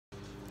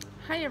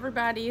Hi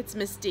everybody, it's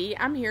Miss D.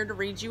 I'm here to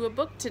read you a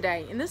book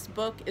today, and this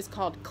book is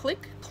called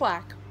Click,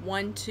 Clack,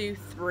 1, 2,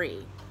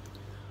 3.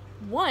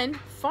 One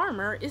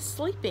farmer is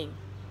sleeping.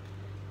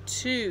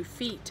 2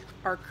 feet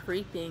are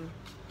creeping.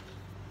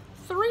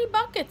 3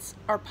 buckets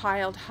are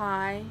piled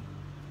high.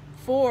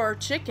 4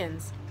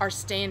 chickens are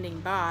standing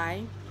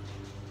by.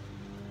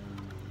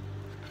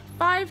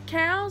 5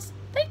 cows,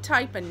 they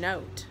type a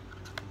note.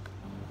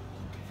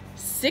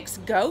 6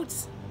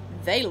 goats,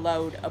 they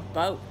load a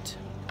boat.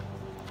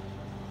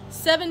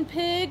 7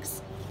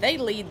 pigs, they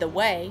lead the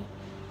way,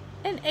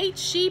 and 8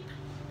 sheep,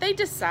 they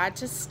decide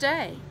to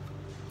stay.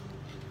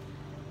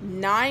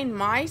 9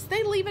 mice,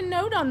 they leave a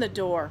note on the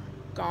door,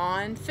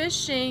 gone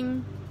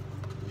fishing.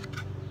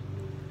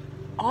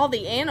 All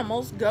the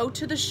animals go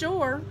to the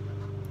shore.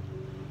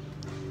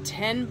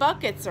 10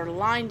 buckets are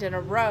lined in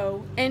a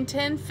row, and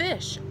 10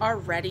 fish are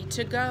ready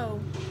to go.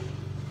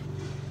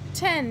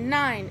 10,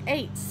 9,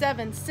 8,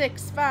 7,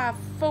 6, 5,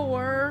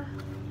 4,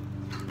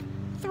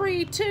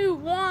 3, 2,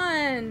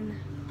 1.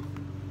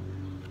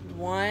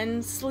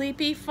 One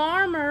sleepy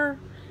farmer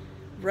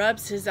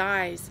rubs his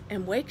eyes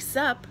and wakes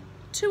up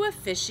to a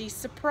fishy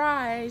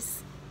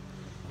surprise.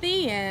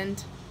 The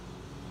end.